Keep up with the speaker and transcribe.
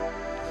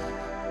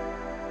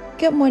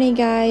Good morning,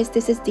 guys.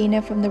 This is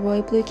Dina from the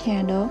Royal Blue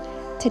Candle.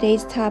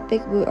 Today's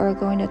topic, we are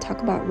going to talk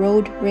about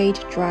road rage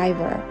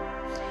driver.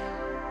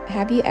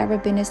 Have you ever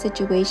been in a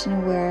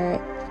situation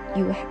where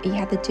you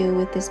have to deal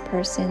with this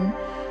person?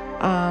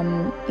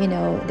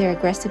 Their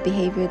aggressive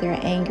behavior, they're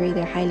angry,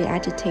 they're highly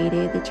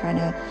agitated, they're trying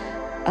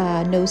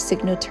to no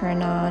signal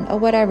turn on, or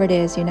whatever it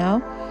is,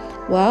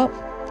 Well,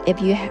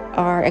 if you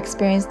are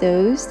experiencing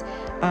those,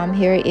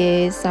 here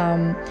is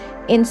some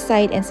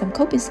insight and some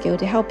coping skill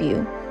to help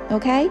you.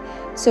 Okay,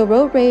 so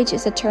road rage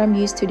is a term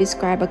used to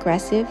describe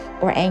aggressive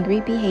or angry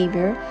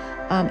behavior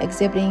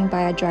exhibiting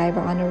by a driver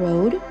on the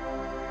road.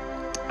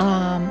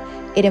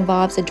 It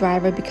involves a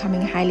driver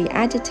becoming highly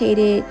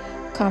agitated,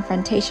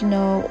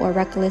 confrontational, or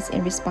reckless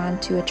in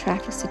response to a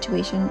traffic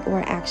situation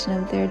or action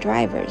of their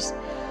drivers.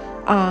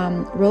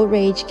 Road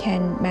rage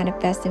can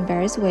manifest in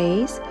various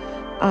ways,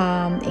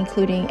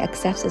 including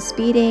excessive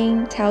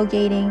speeding,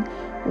 tailgating,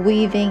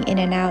 weaving in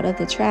and out of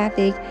the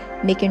traffic,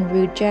 making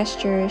rude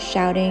gestures,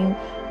 shouting,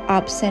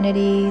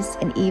 obscenities,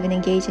 and even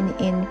engaging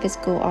in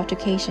physical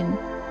altercation.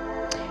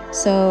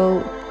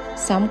 So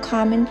some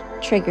common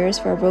triggers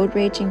for road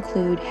rage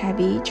include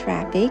heavy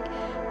traffic,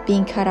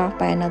 being cut off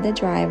by another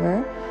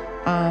driver,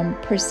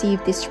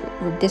 perceived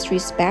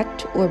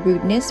disrespect or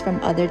rudeness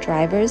from other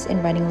drivers,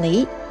 and running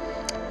late.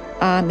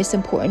 It's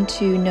important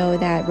to know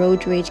that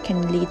road rage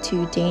can lead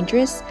to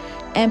dangerous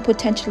and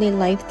potentially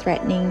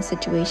life-threatening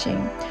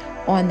situation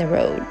on the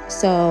road.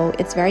 So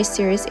it's a very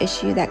serious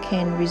issue that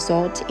can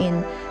result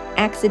in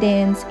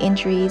accidents,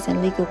 injuries,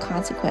 and legal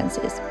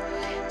consequences.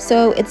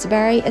 So it's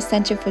very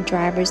essential for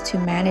drivers to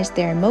manage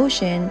their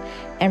emotion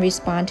and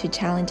respond to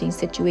challenging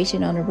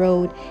situations on the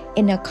road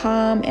in a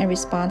calm and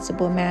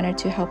responsible manner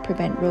to help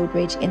prevent road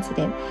rage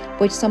incident,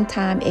 which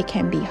sometimes it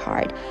can be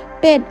hard.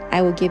 But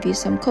I will give you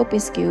some coping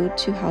skill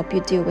to help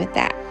you deal with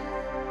that.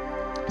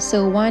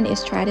 So one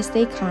is try to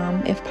stay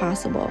calm if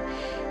possible.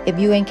 If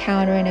you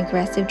encounter an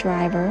aggressive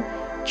driver,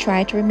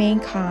 try to remain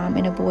calm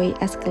and avoid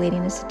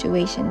escalating the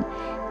situation.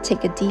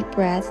 Take a deep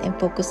breath and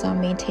focus on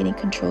maintaining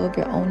control of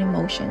your own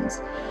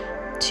emotions.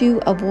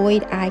 2,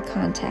 avoid eye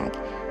contact.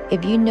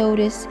 If you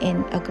notice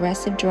an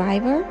aggressive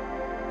driver,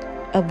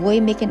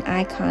 avoid making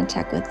eye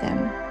contact with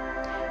them,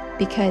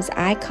 because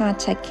eye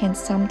contact can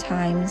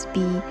sometimes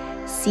be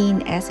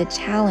seen as a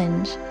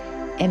challenge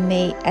and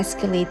may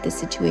escalate the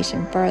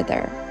situation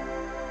further.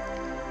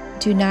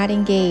 Do not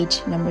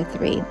engage. Number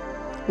 3.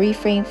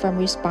 Refrain from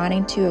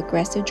responding to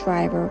aggressive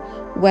driver,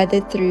 whether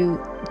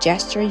through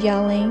gesture,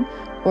 yelling,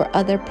 or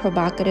other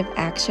provocative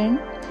action.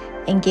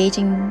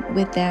 Engaging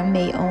with them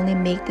may only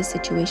make the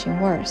situation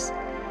worse.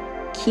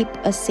 Keep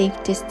a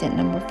safe distance.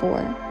 Number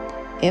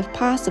 4. If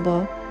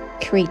possible,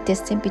 create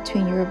distance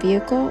between your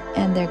vehicle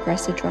and the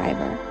aggressive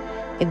driver.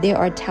 If they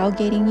are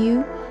tailgating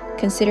you,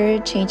 consider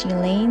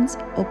changing lanes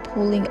or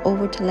pulling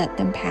over to let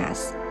them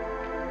pass.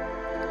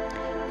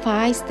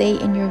 5. Stay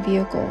in your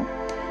vehicle.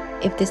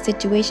 If the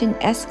situation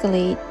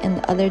escalates and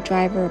the other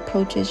driver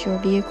approaches your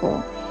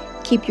vehicle,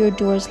 keep your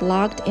doors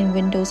locked and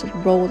windows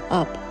rolled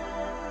up.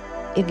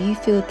 If you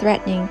feel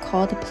threatening,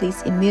 call the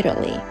police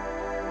immediately.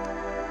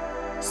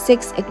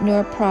 6.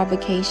 Ignore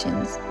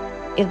provocations.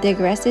 If the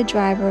aggressive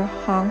driver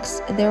honks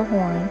their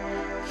horn,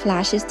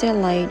 flashes their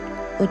light,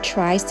 or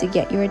tries to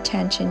get your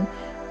attention,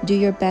 do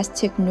your best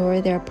to ignore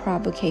their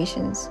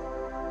provocations.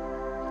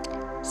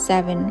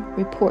 7.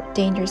 Report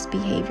dangerous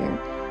behavior.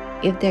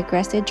 If the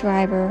aggressive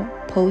driver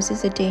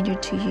poses a danger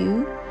to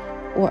you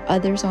or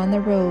others on the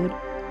road,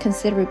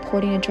 consider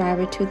reporting the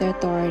driver to the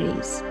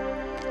authorities.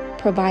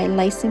 Provide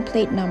license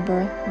plate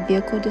number,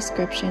 vehicle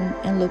description,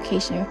 and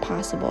location if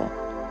possible.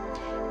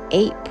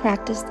 8.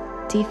 Practice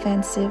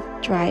defensive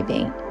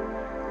driving.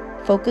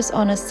 Focus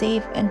on a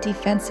safe and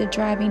defensive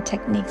driving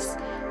techniques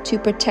to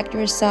protect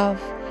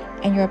yourself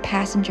and your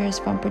passengers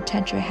from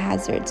potential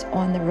hazards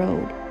on the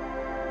road.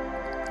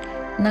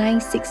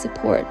 9. Seek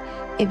support.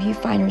 If you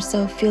find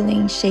yourself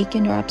feeling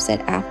shaken or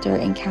upset after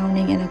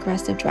encountering an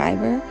aggressive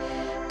driver,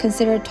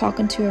 consider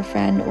talking to a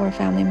friend or a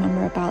family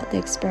member about the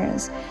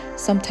experience.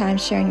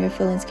 Sometimes sharing your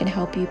feelings can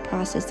help you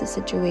process the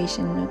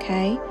situation,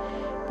 okay?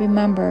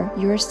 Remember,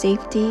 your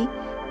safety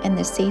and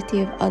the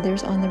safety of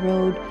others on the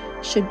road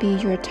should be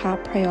your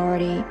top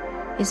priority,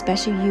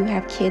 especially if you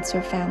have kids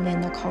or family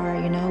in the car,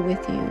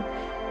 with you,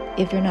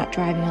 if you're not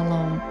driving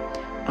alone.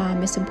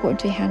 It's important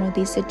to handle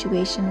these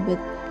situations with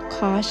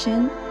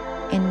caution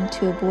and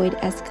to avoid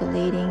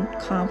escalating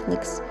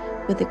conflicts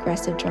with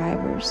aggressive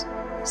drivers.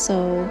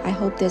 So I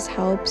hope this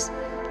helps.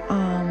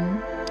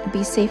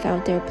 Be safe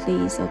out there,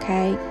 please,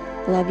 okay?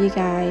 Love you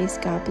guys.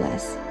 God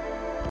bless.